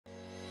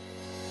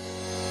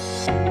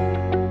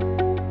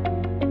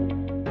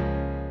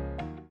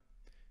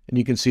And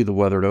you can see the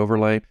weathered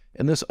overlay.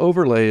 And this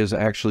overlay is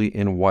actually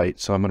in white.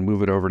 So I'm going to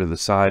move it over to the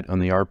side on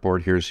the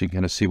artboard here so you can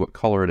kind of see what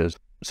color it is.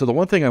 So the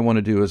one thing I want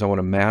to do is I want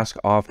to mask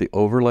off the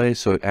overlay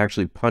so it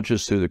actually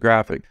punches through the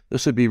graphic.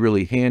 This would be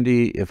really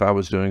handy if I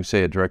was doing,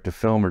 say, a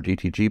direct-to-film or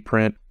DTG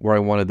print where I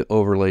wanted the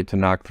overlay to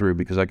knock through,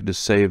 because I could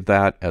just save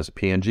that as a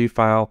PNG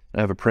file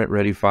and have a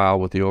print-ready file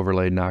with the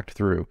overlay knocked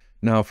through.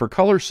 Now for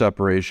color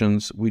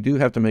separations, we do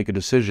have to make a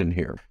decision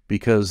here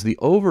because the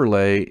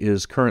overlay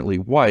is currently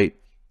white,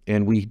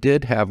 and we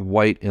did have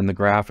white in the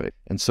graphic.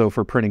 And so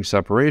for printing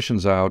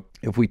separations out,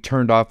 if we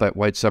turned off that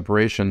white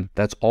separation,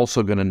 that's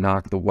also going to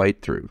knock the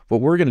white through. What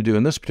we're going to do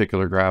in this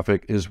particular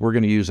graphic is we're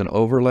going to use an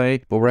overlay,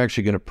 but we're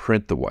actually going to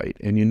print the white.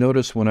 And you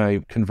notice when I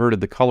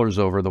converted the colors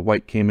over, the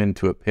white came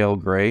into a pale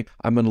gray.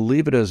 I'm going to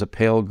leave it as a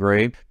pale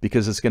gray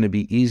because it's going to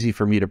be easy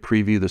for me to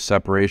preview the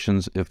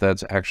separations if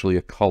that's actually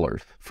a color.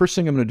 First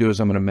thing I'm going to do is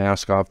I'm going to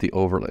mask off the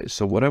overlay.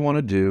 So what I want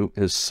to do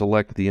is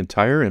select the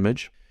entire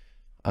image.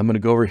 I'm going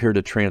to go over here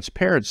to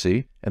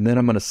transparency, and then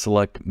I'm going to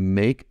select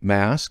make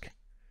mask.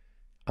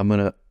 I'm going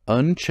to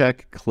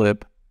uncheck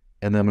clip,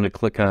 and then I'm going to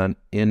click on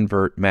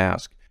invert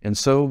mask. And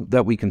so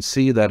that we can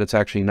see that it's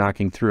actually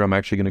knocking through, I'm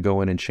actually going to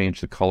go in and change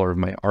the color of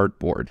my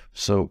artboard.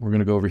 So we're going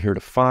to go over here to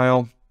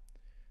file.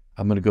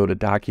 I'm going to go to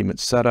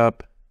document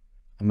setup.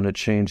 I'm going to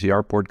change the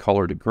artboard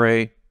color to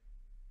gray. I'm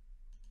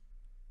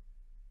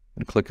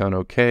going to click on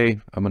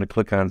OK. I'm going to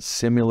click on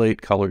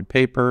simulate colored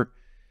paper.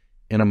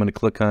 And I'm going to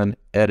click on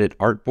edit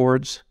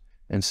artboards.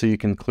 And so you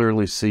can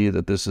clearly see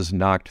that this is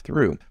knocked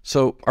through.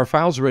 So our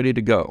file's ready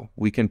to go.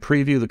 We can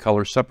preview the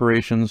color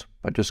separations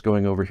by just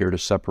going over here to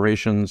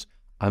separations.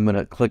 I'm going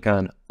to click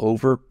on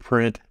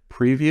overprint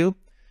preview.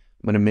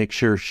 I'm going to make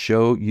sure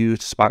show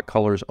use spot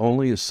colors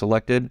only is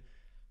selected.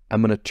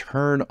 I'm going to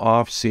turn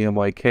off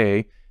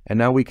CMYK. And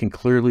now we can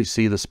clearly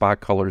see the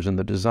spot colors in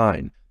the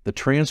design. The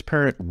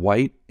transparent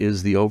white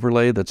is the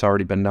overlay that's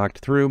already been knocked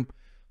through.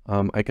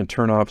 I can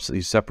turn off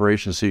these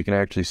separations so you can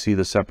actually see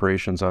the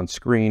separations on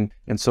screen.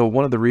 And so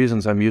one of the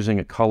reasons I'm using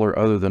a color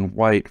other than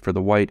white for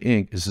the white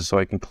ink is so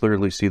I can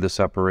clearly see the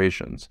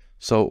separations.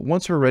 So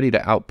once we're ready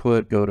to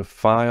output, go to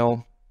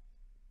File,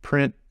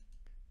 Print,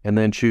 and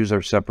then choose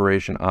our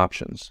separation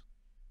options.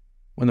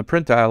 When the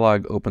print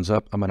dialog opens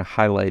up, I'm going to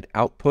highlight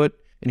Output.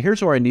 And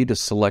here's where I need to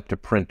select a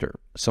printer.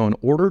 So in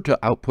order to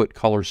output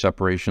color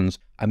separations,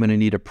 I'm going to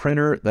need a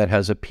printer that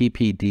has a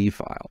PPD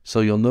file. So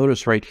you'll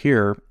notice right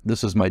here,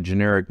 this is my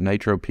generic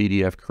Nitro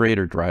PDF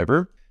Creator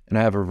driver. And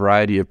I have a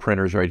variety of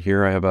printers right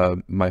here. I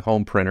have my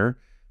home printer,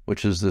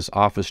 which is this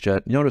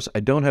OfficeJet. Notice I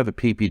don't have a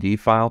PPD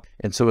file,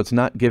 and so it's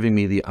not giving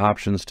me the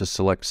options to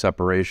select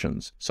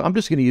separations. So I'm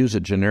just going to use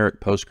a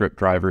generic PostScript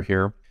driver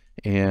here,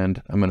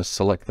 and I'm going to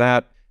select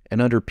that.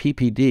 And under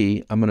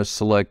PPD, I'm going to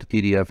select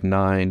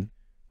PDF9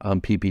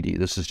 PPD.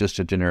 This is just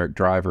a generic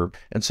driver.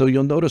 And so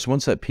you'll notice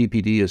once that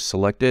PPD is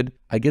selected,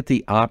 I get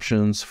the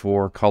options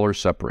for color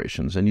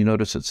separations. And you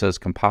notice it says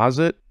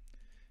composite,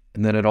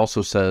 and then it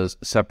also says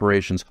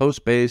separations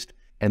host-based,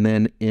 and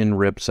then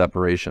in-rip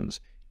separations.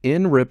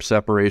 In-rip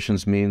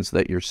separations means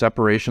that your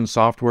separation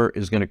software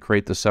is going to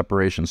create the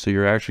separation. So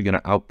you're actually going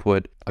to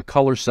output a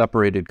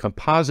color-separated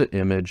composite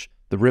image.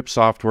 The RIP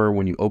software,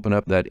 when you open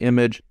up that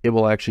image, it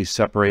will actually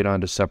separate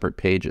onto separate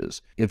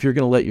pages. If you're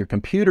going to let your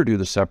computer do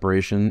the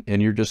separation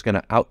and you're just going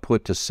to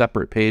output to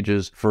separate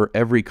pages for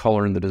every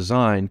color in the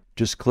design,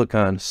 just click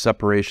on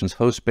Separations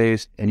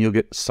Host-Based and you'll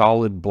get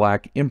solid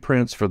black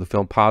imprints for the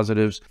film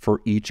positives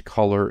for each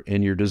color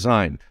in your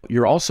design.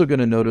 You're also going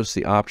to notice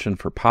the option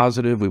for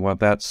positive. We want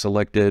that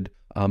selected.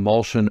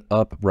 Emulsion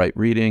upright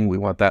reading, we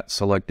want that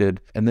selected.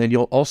 And then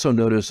you'll also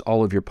notice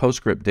all of your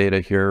PostScript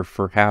data here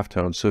for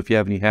halftones. So if you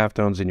have any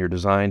halftones in your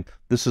design,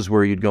 this is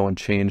where you'd go and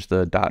change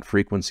the dot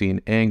frequency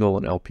and angle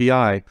and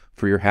LPI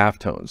for your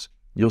halftones.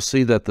 You'll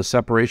see that the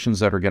separations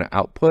that are going to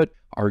output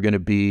are going to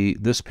be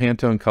this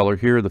Pantone color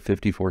here, the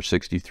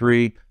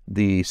 5463,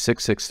 the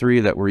 663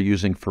 that we're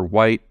using for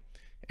white,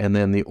 and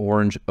then the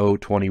orange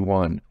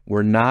 021.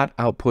 We're not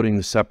outputting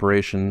the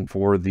separation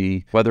for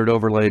the weathered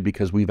overlay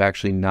because we've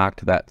actually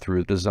knocked that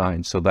through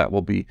design. So that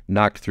will be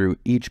knocked through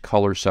each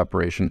color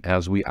separation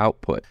as we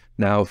output.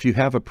 Now, if you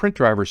have a print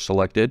driver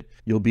selected,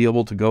 you'll be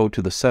able to go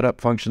to the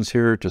setup functions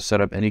here to set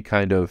up any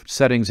kind of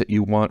settings that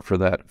you want for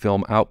that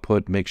film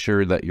output. Make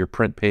sure that your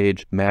print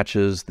page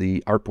matches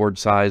the artboard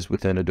size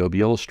within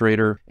Adobe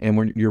Illustrator. And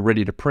when you're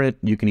ready to print,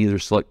 you can either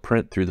select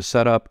print through the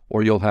setup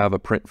or you'll have a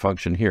print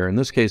function here. In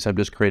this case, I'm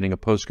just creating a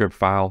PostScript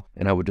file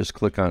and I would just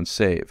click on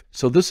save.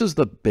 So this is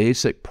the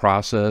basic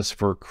process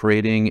for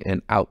creating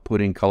and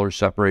outputting color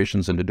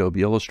separations in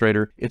Adobe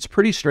Illustrator. It's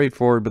pretty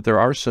straightforward, but there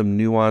are some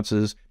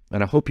nuances.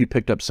 And I hope you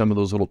picked up some of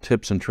those little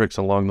tips and tricks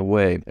along the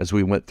way as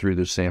we went through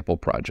this sample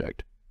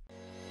project.